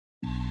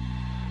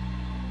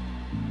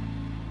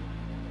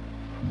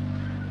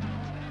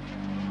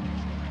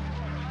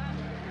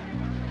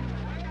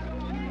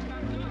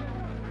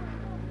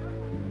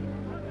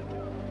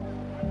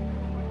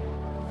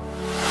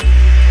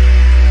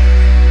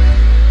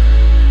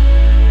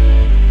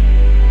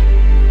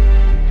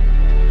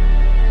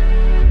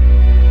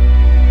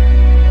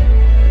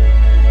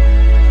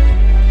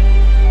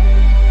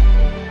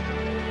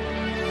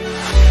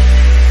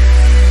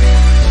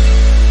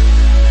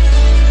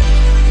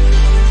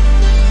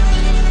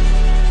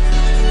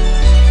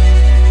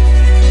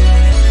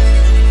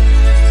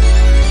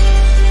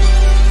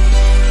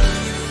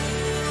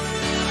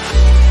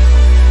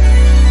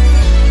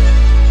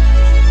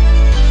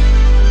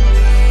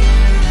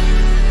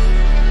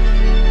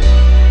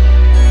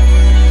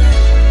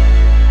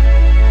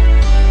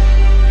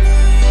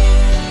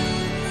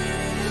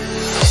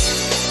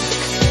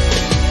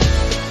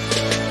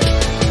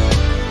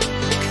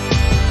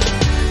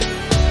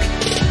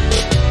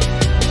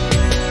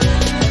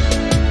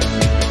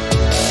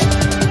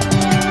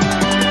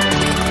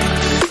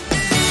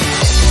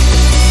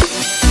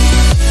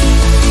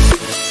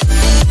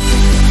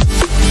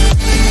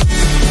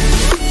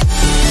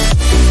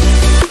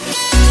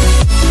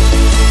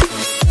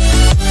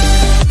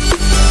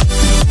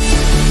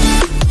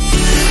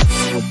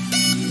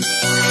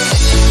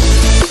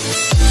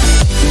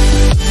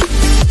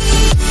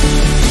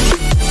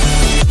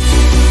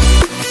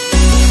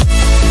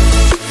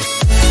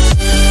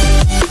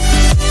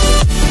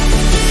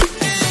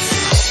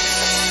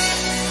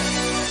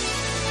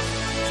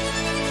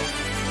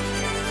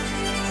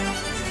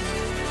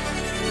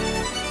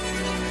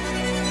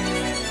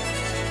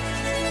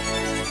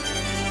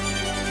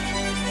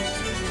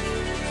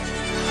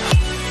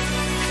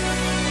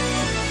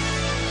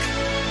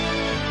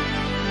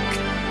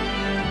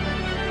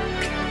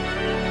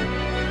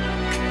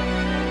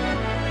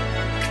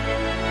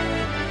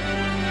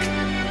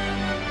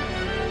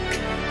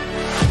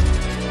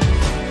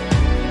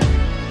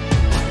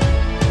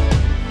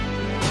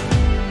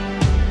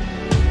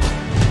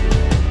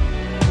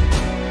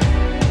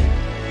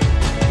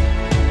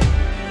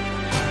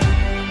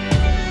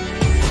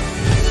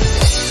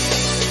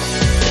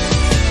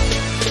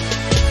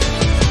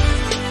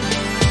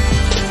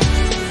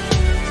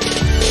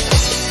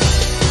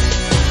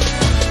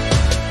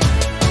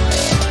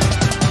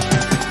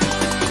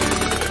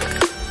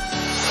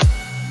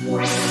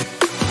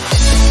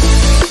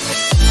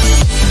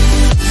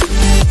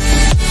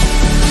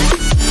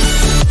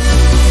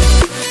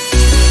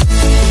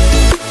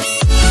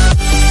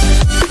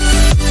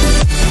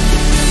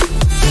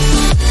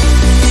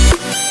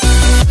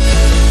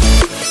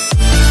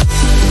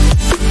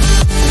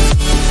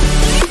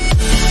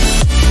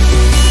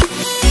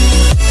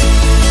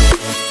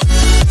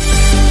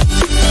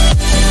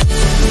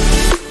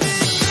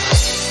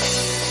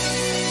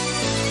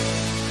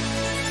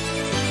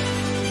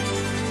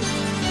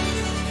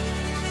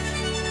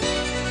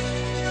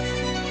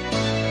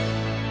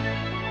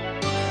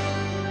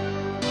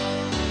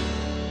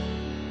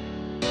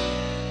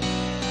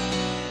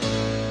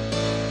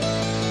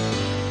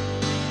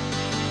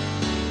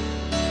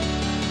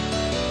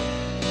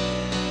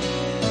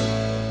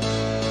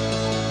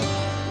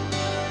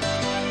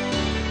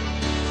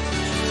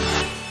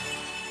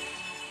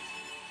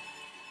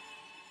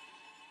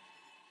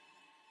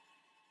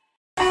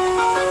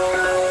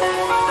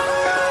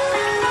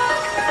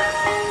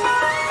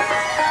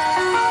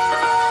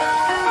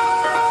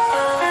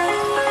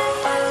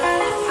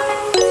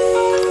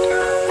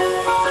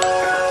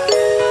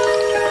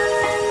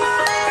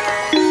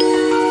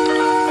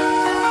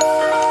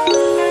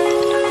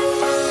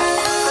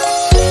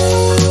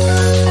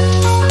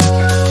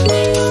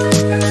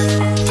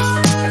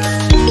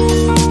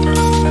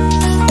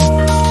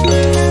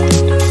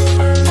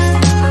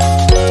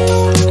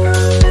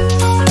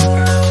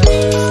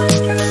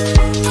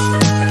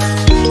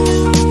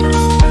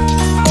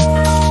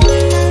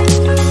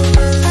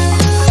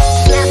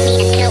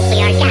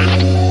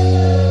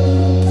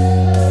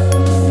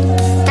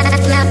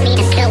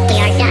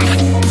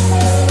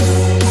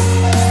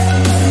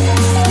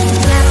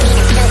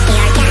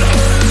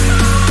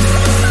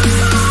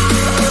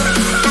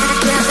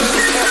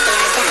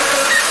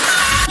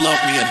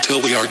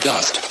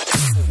dust.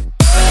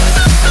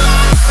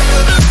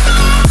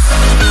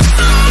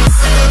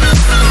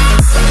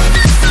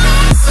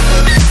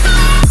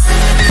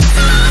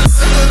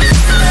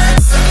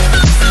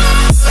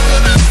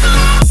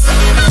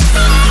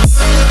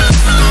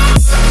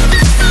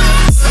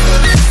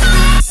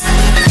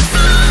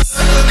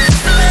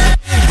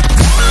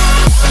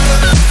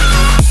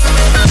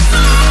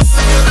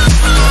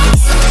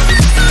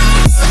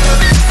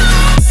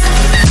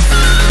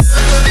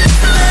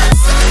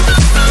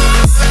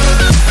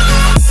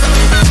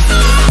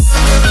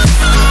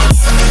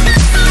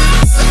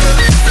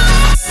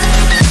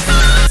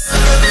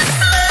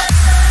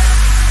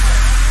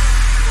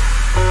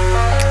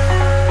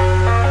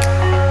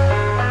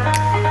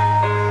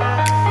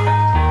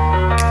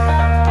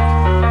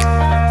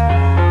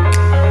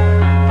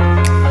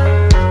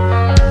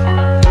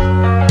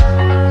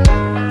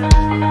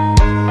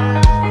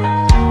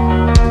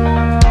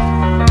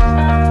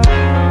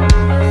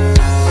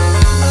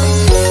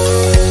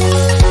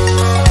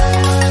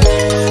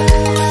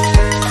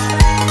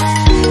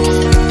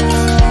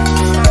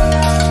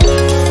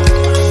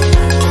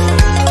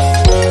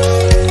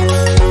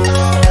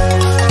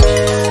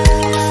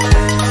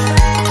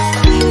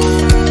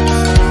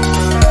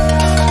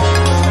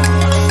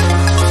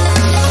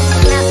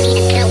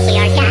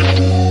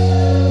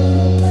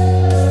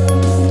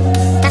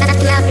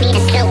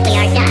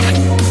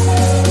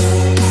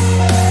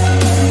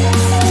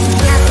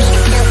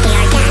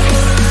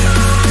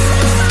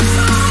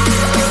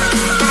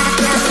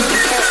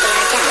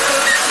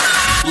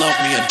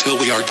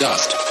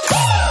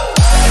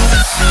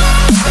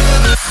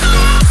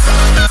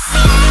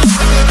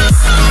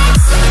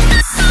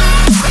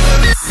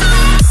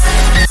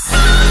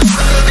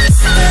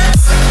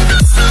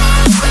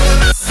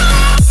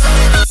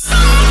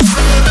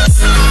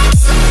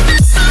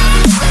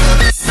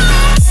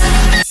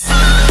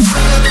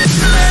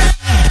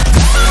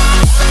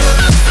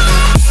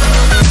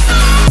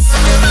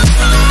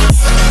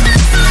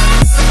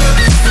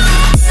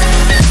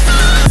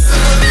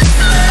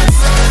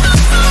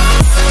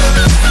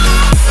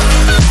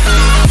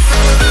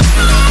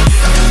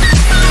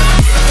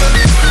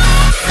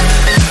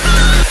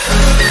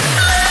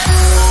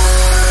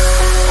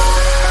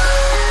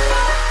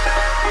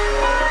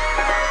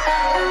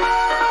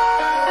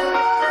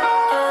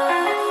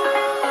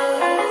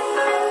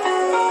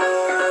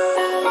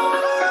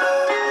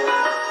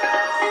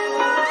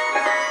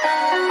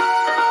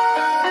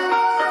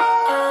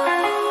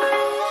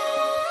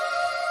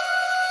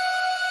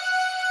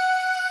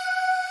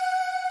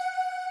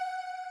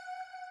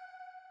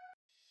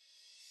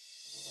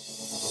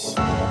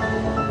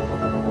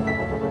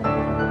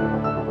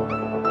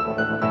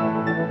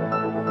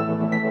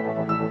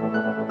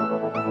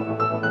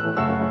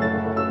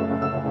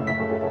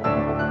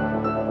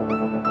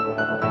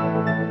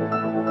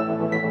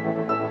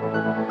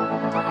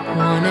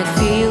 Wanna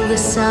feel the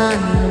sun,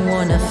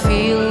 wanna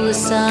feel the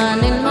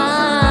sun in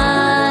my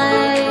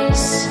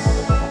eyes.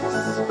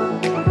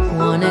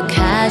 Wanna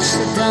catch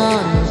the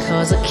dawn,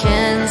 cause I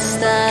can't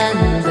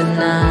stand the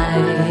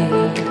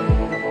night.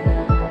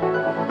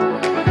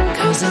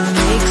 Cause it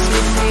makes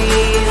me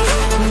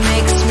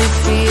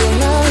feel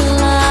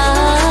alive.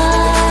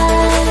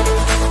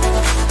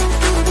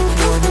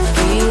 Wanna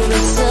feel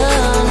the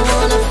sun,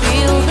 wanna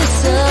feel the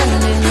sun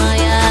in my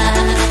eyes.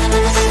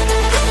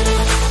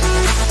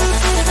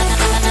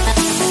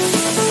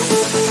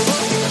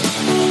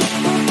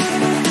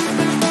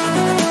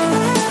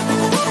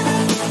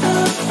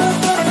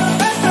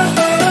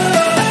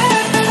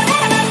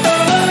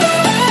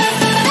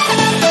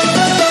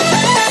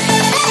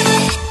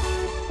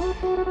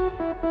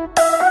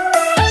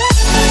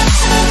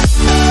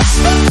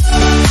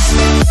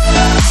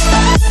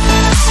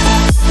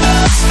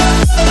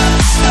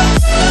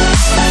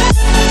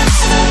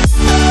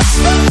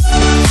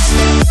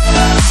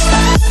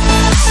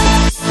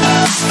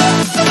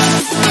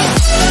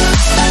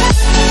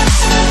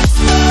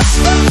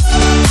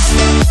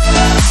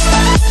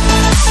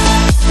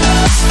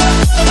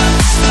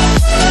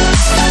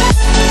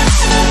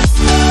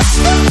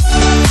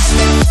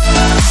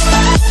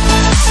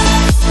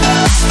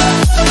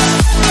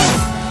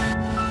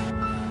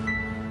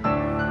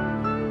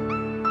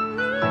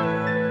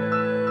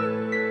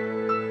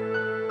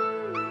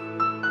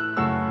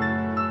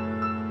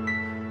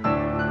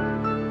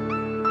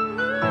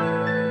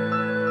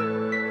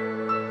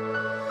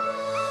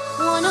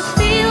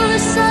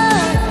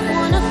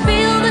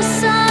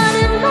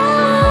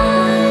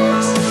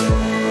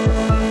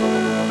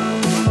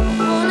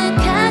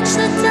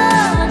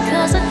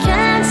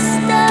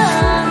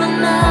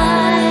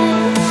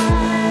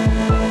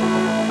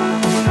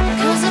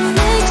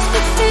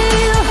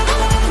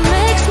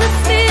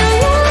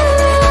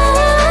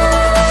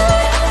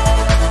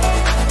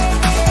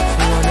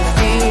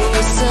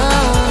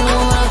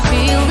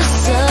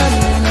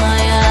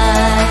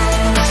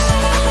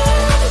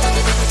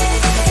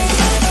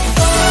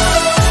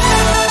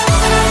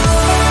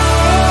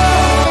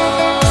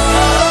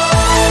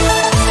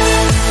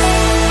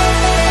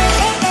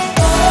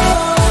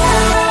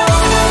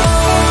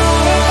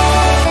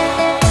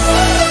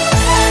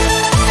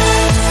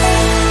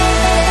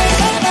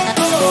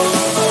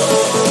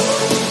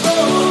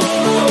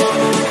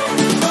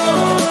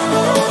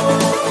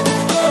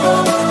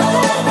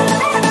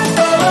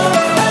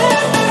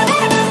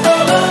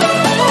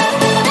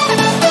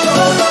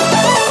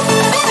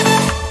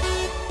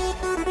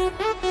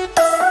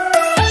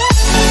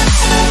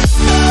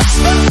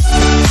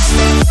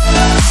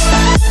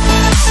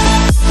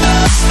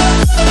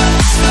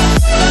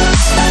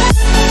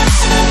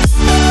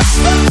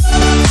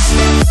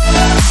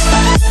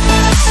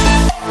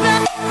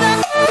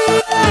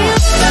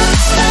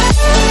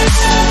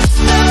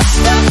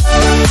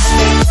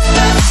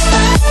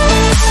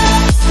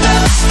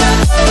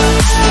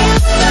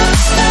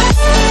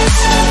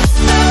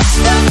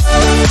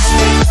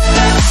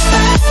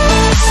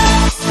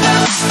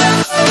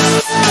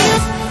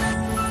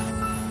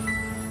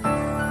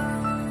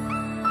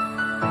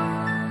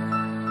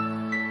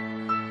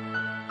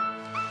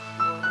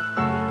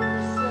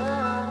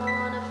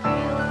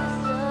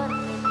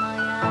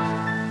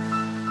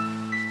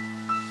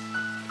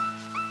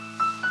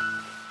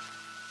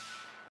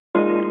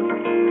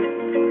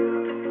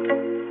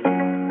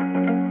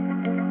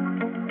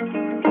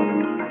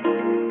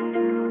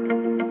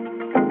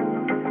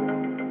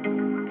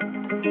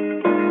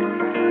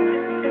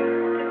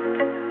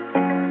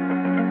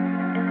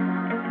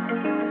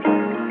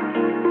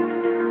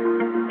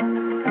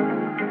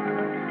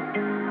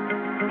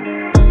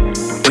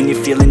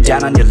 you're feeling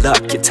down on your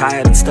luck, you're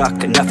tired and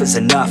stuck, enough is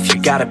enough.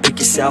 You gotta pick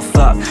yourself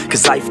up,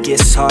 cause life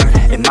gets hard.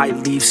 It might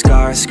leave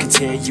scars, could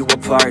tear you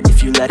apart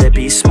if you let it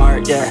be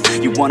smart, yeah.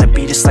 You wanna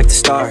be just like the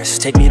stars,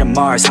 take me to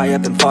Mars, high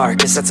up and far,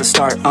 cause that's a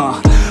start,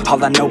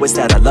 All I know is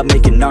that I love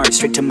making art,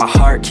 straight to my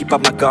heart, keep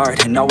up my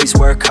guard, and always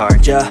work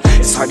hard, yeah.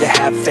 It's hard to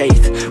have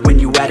faith when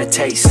you had a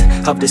taste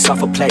of this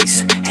awful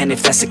place, and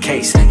if that's the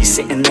case, you're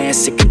sitting there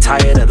sick and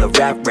tired of the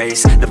rat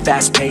race. The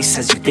fast pace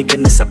has you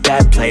thinking it's a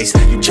bad place.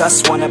 You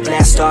just wanna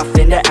blast off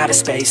into outer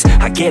space.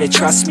 I get it,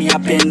 trust me,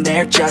 I've been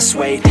there, just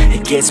wait.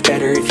 It gets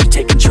better if you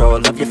take control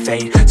of your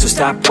fate. So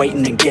stop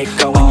waiting and get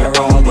going your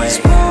own way. These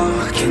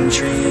broken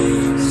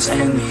dreams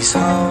and these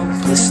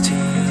hopeless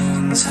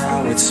teens,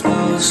 how it's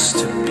supposed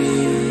to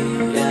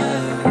be, yeah.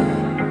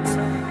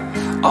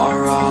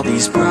 Are all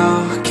these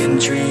broken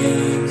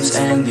dreams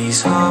and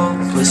these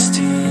hopeless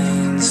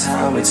teens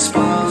how it's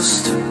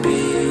supposed to be,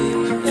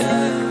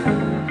 yeah.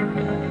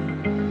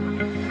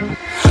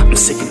 I'm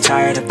sick and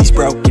tired of these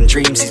broken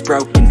dreams, these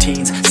broken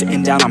teens,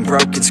 sitting down on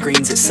broken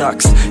screens. It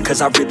sucks,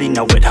 cause I really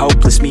know what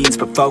hopeless means,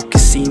 but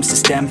focus seems to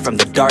stem from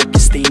the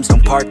darkest themes.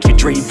 Don't park your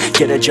dream,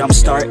 get a jump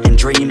start and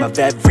dream of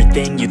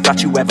everything you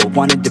thought you ever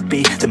wanted to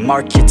be. Then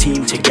mark your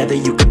team, together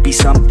you can be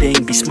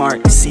something. Be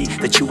smart and see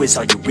that you is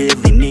all you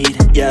really need,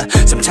 yeah.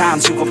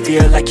 Sometimes you gon'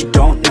 feel like you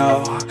don't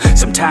know,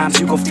 sometimes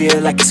you gon' feel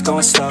like it's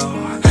going slow,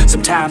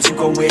 sometimes you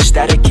gon' wish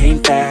that it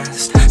came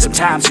fast,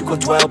 sometimes you gon'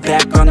 dwell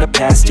back on the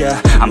past, yeah.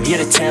 I'm here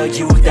to tell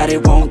you that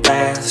it won't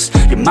last.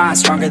 Your mind's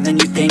stronger than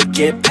you think,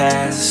 get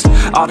past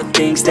all the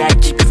things that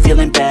keep you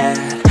feeling bad,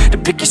 to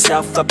pick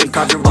yourself up and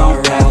carve your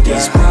own path, all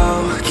these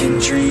broken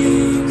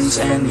dreams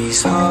and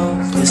these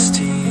hopeless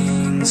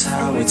teens,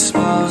 how it's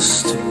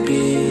supposed to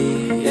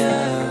be,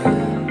 yeah.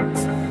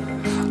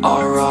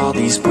 Are all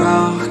these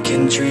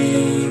broken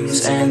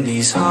dreams and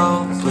these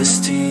hopeless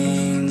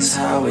teens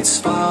how it's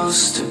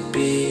supposed to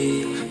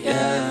be,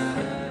 yeah.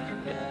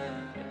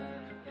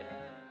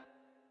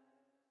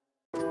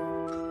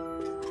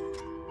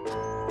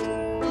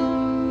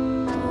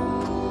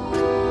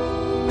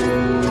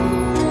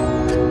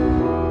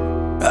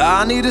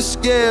 I need a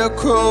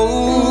scarecrow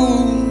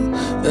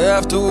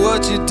after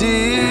what you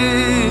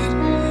did,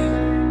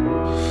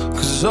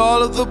 'cause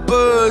all of the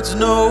birds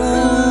know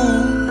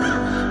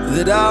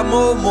that I'm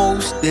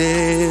almost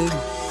dead.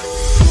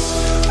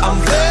 I'm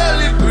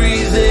barely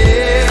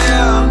breathing,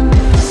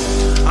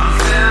 I'm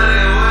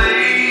barely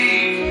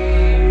awake.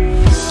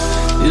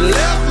 You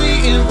left me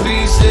in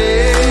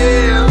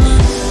pieces,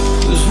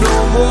 there's no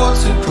more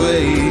to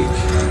break.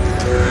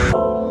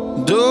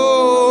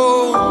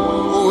 Don't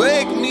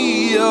wake me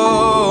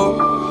up,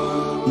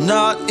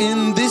 not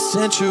in this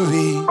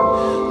century.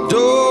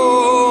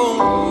 Don't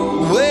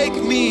wake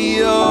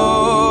me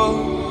up,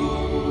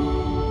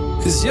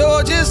 'cause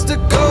you're just a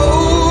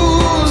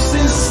ghost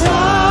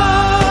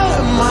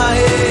inside my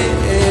head.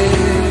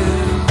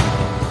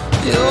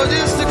 You're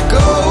just a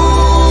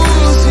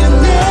ghost, you're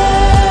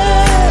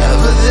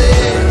never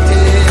there.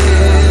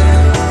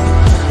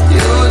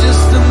 You're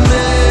just a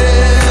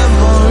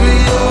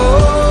memory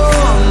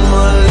on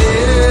my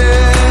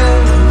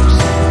lips,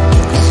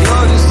 'cause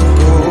you're just a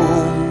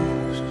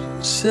ghost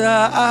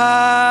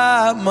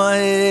inside my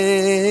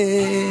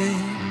head.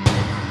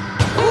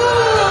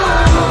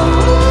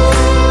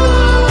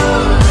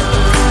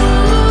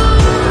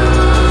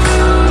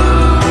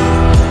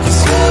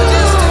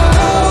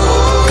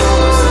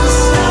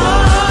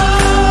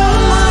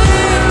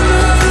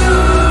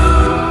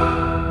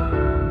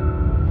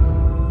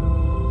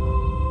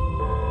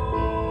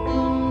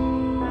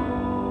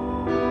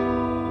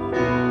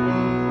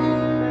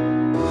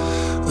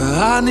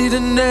 I need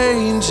an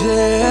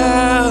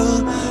angel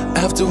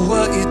after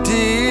what you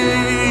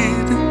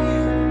did,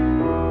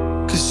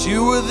 'cause you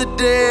were the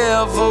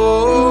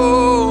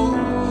devil,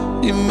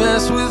 you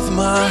mess with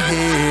my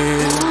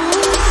head.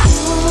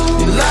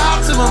 You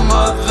lied to my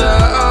mother,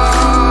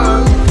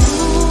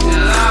 you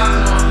lied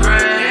to my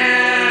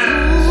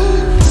friends.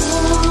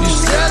 You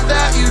said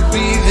that you'd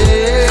be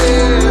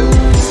there,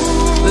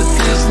 but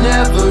this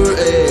never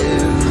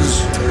ends.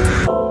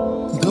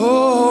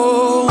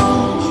 Don't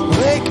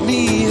wake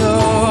me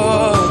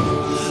up,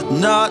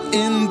 not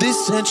in this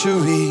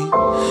century.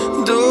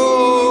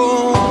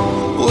 Don't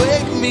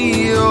wake me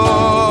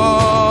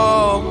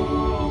up,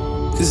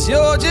 'cause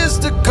you're just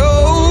a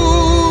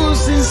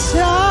ghost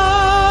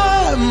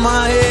inside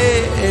my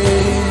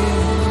head.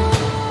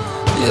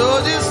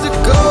 You're just a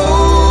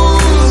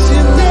ghost,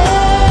 you're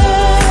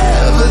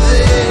never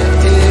there.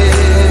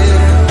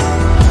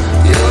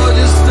 You're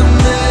just a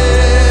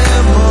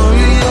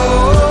memory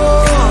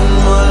on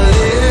my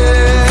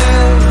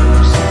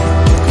lips,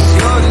 'cause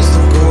you're just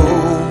a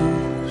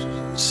ghost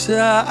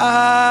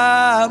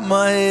inside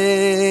my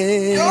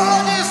head.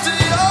 You're just a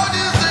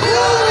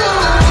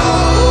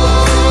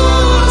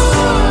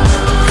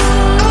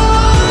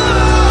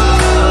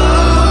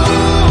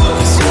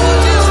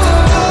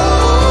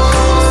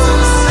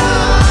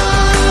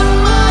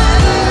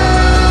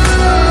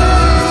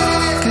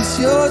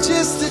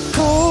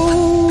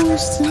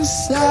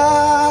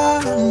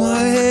inside my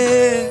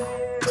head.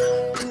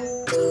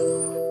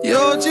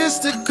 You're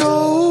just a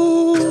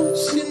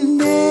ghost, you're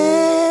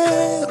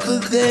never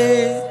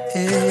there.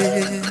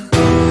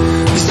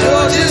 'Cause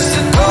you're just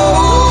a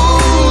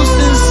ghost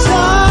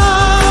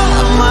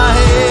inside my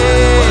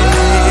head.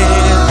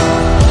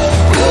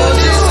 You're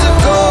just a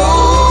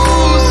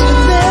ghost,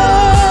 you're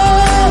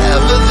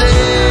never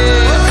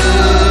there.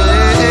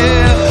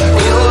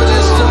 You're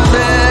just a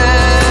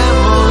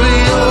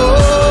memory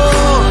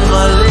on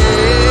my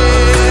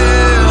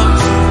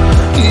lips.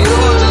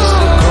 You're just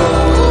a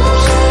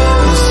ghost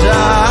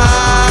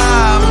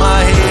inside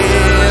my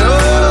head.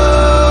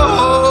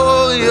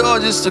 Oh, you're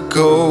just a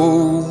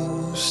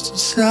ghost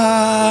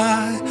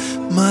inside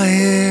my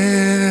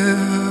head.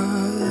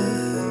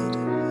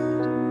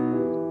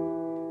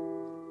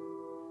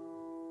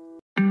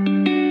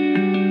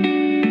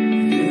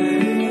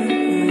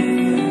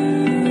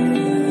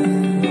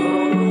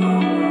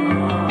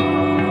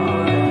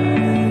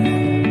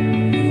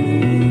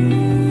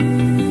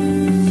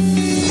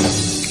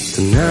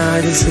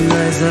 Tonight is a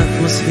nice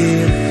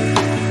atmosphere,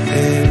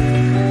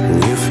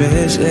 new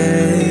fresh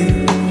air.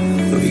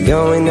 We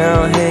going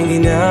out,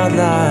 hanging out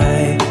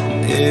like,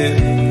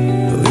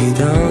 we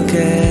don't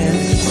care.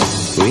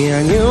 We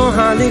are new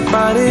honey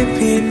party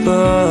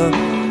people,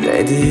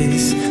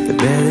 ladies, they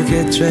better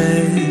get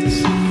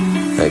dressed.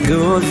 Like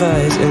good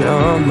vibes in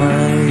our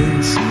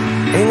minds,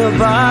 ain't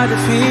nobody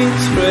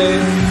feels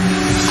real.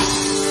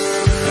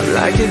 I'm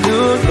like a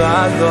good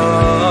bad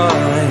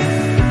boy,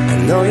 I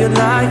know you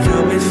like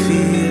how it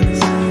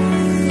feels.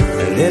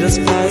 A little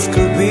spice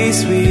could be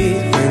sweet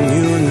when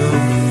you know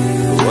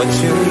what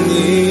you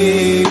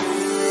need.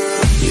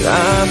 You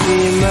are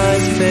in my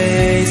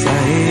space, I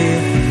hear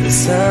the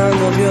sound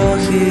of your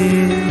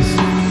kiss.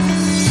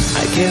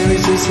 I can't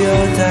resist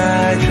your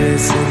tight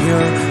dress and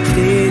your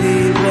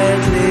pretty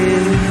red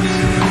lips.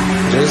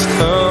 Just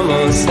come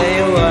on, say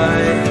why.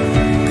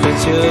 Could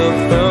you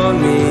promise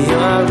me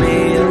you're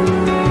real?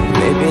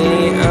 Maybe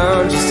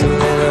I'm just a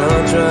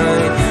little dry.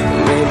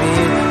 Maybe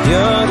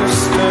you're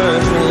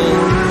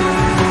disturbing.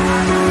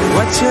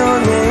 What's your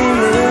name,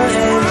 little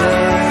angel?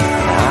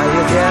 Are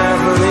you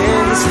devil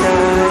in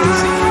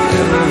disguise?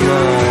 Never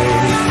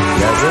mind,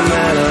 doesn't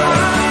matter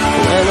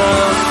when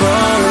I'm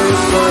falling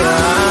for your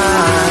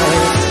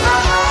eyes.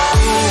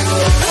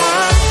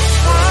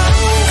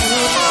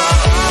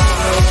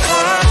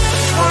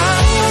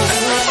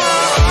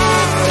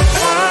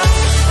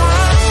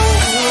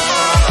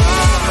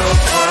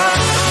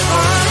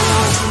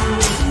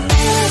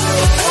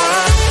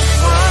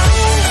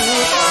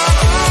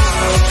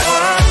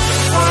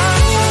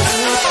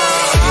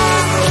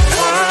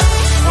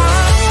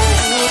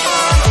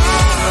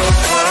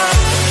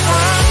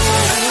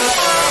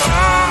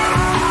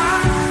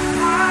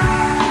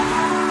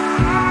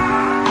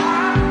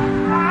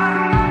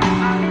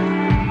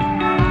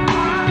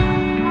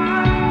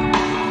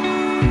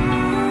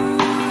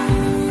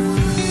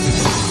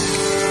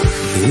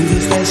 In the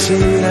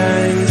flashing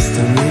lights,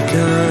 don't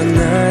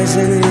recognize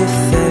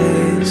anything.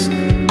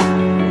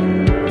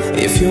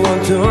 If you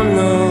want to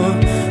know,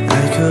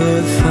 I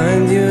could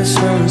find you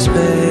some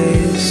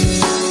space.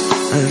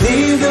 I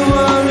leave the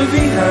world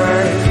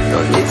behind,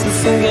 don't need to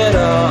think at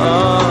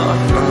all.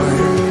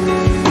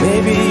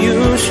 Maybe you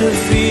should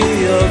feel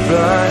your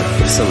blood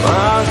with some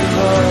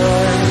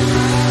alcohol.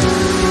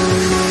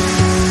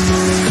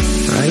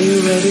 Are you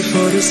ready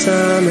for the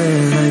summer?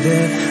 Like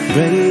that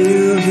brand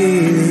new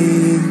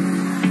healing.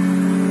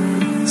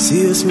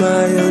 See a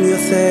smile on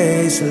your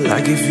face,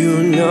 like if you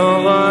know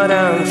what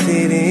I'm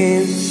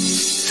feeling.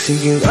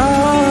 Thinking,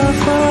 oh,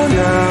 for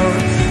now,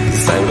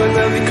 this I'm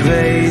gonna be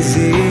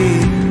crazy.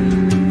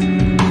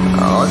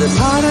 All the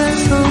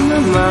patterns on my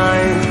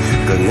mind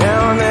go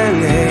neon and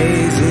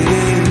hazy.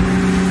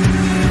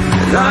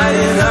 Light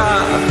it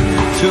up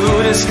to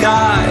the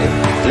sky,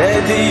 let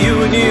the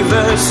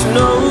universe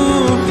know.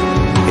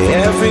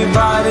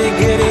 Everybody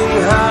getting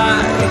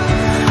high,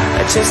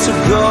 just to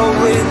go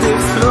with the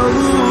flow.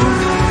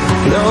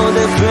 No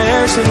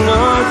depression,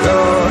 no,